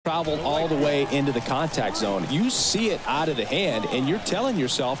traveled all the way into the contact zone. You see it out of the hand, and you're telling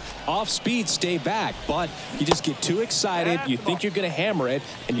yourself, off speed, stay back. But you just get too excited. You think you're going to hammer it,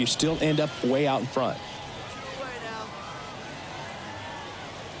 and you still end up way out in front.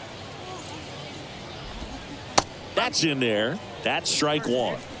 That's in there. That's strike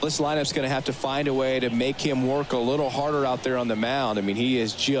one. This lineup's going to have to find a way to make him work a little harder out there on the mound. I mean, he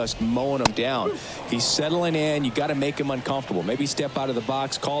is just mowing them down. He's settling in. You got to make him uncomfortable. Maybe step out of the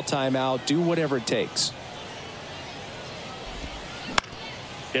box, call timeout, do whatever it takes.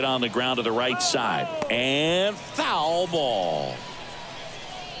 Hit on the ground to the right side. And foul ball.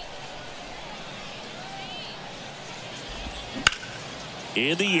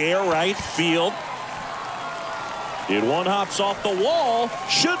 In the air, right field. It one hops off the wall.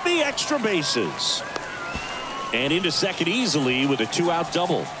 Should be extra bases. And into second easily with a 2-out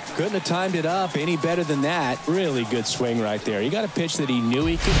double. Couldn't have timed it up any better than that. Really good swing right there. He got a pitch that he knew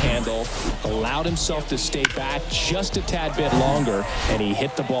he could handle, allowed himself to stay back just a tad bit longer, and he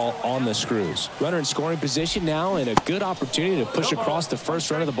hit the ball on the screws. Runner in scoring position now, and a good opportunity to push across the first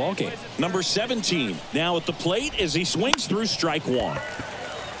run of the ball game. Number 17 now at the plate as he swings through strike one.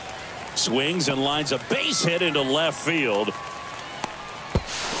 Swings and lines a base hit into left field.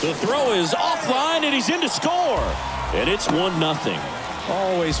 The throw is offline, and he's in to score. And it's 1-0.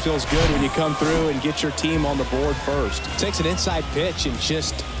 Always feels good when you come through and get your team on the board first. Takes an inside pitch and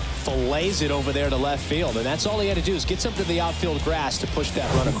just fillets it over there to left field. And that's all he had to do is get something to the outfield grass to push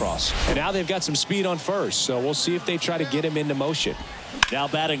that run across. And now they've got some speed on first, so we'll see if they try to get him into motion. Now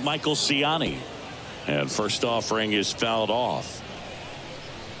batting Michael Ciani. And first offering is fouled off.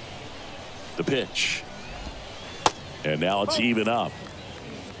 The pitch. And now it's even up.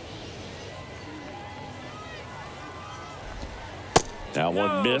 That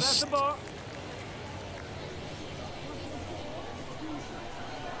one missed.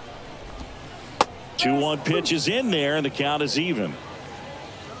 2-1 pitch is in there, and the count is even.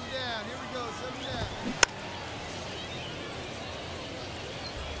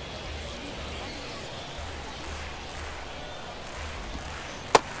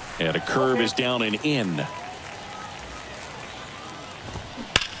 And a curve is down and in.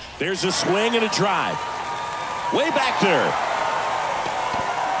 There's a swing and a drive. Way back there.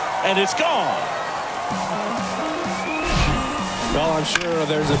 And it's gone. Well, I'm sure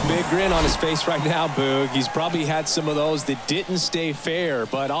there's a big grin on his face right now, Boog. He's probably had some of those that didn't stay fair,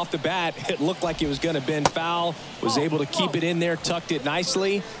 but off the bat, it looked like it was going to bend foul. Was able to keep it in there, tucked it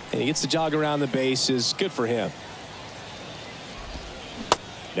nicely, and he gets the jog around the bases. Good for him.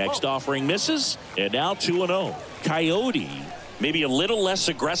 Next offering misses, and now 2-0. Coyote maybe a little less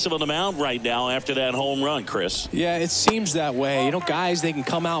aggressive on the mound right now after that home run, Chris. Yeah, it seems that way. You know, guys, they can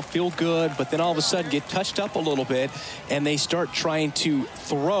come out, feel good, but then all of a sudden get touched up a little bit, and they start trying to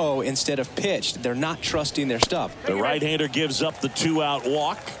throw instead of pitch. They're not trusting their stuff. The right-hander gives up the 2-out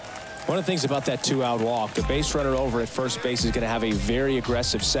walk. One of the things about that 2-out walk, the base runner over at first base is going to have a very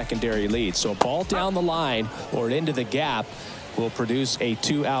aggressive secondary lead. So a ball down the line or into the gap will produce a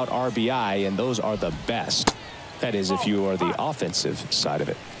 2-out RBI, and those are the best. That is, if you are the offensive side of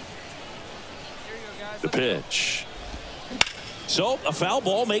it. The pitch. So a foul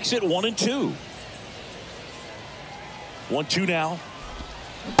ball makes it 1-2. 1-2 now.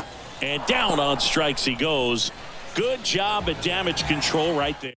 And down on strikes he goes. Good job at damage control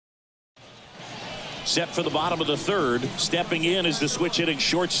right there. Set for the bottom of the third. Stepping in is the switch hitting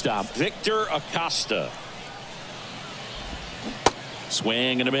shortstop, Victor Acosta.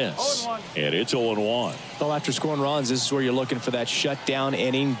 Swing and a miss. And it's 0-1. Well, after scoring runs, this is where you're looking for that shutdown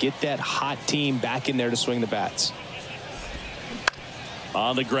inning. Get that hot team back in there to swing the bats.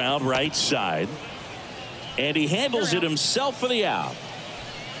 On the ground, right side. And he handles it himself for the out.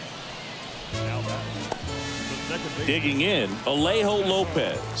 Digging in, Alejo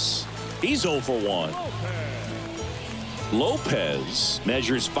Lopez. He's 0 for 1. Lopez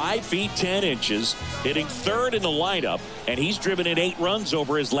measures 5 feet 10 inches, hitting third in the lineup, and he's driven in 8 runs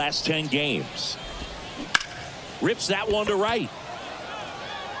over his last 10 games. Rips that one to right.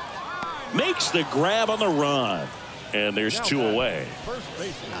 Makes the grab on the run. And there's 2 away.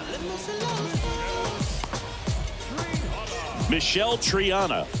 Michel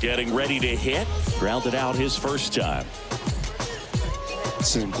Triana getting ready to hit. Grounded out his first time.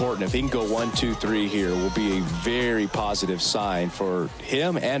 This is important. If he can go 1, 2, 3 here, will be a very positive sign for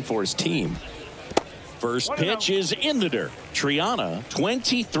him and for his team. First pitch is in the dirt. Triana,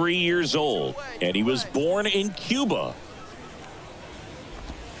 23 years old, and he was born in Cuba.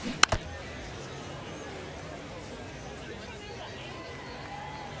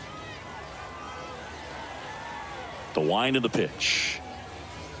 The wind of the pitch.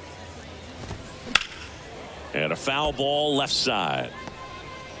 And a foul ball left side.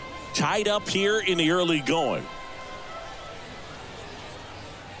 Tied up here in the early going.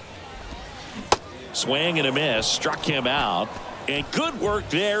 Swing and a miss. Struck him out. And good work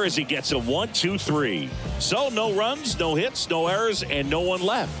there as he gets a 1-2-3. So no runs, no hits, no errors, and no one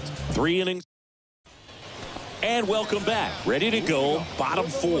left. 3 innings. And welcome back. Ready to go. Bottom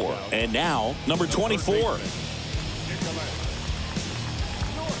 4. And now number 24.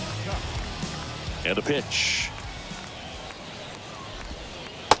 And a pitch.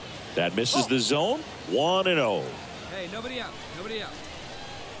 That misses the zone. 1-0. Hey, nobody out. Nobody out.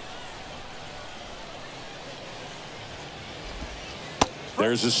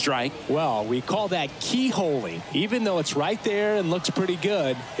 There's a strike. Well, we call that keyholing. Even though it's right there and looks pretty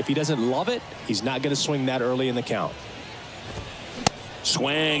good, if he doesn't love it, he's not going to swing that early in the count.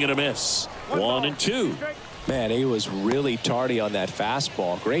 Swing and a miss. 1-2. Man, he was really tardy on that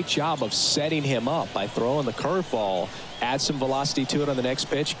fastball. Great job of setting him up by throwing the curveball. Add some velocity to it on the next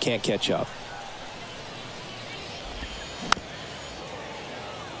pitch. Can't catch up.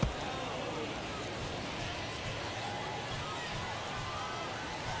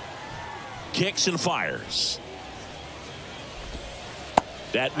 Kicks and fires.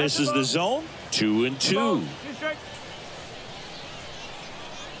 That misses the zone. 2-2.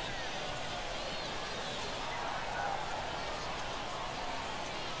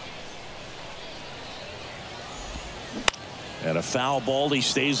 And a foul ball. He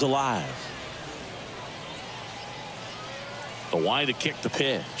stays alive. The wide to kick the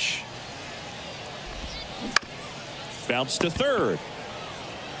pitch. Bounce to third.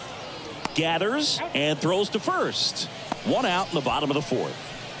 Gathers and throws to first. 1 out in the bottom of the 4th.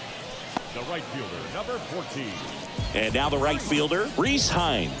 The right fielder, number 14. And now the right fielder, Reese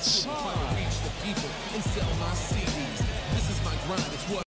Hines.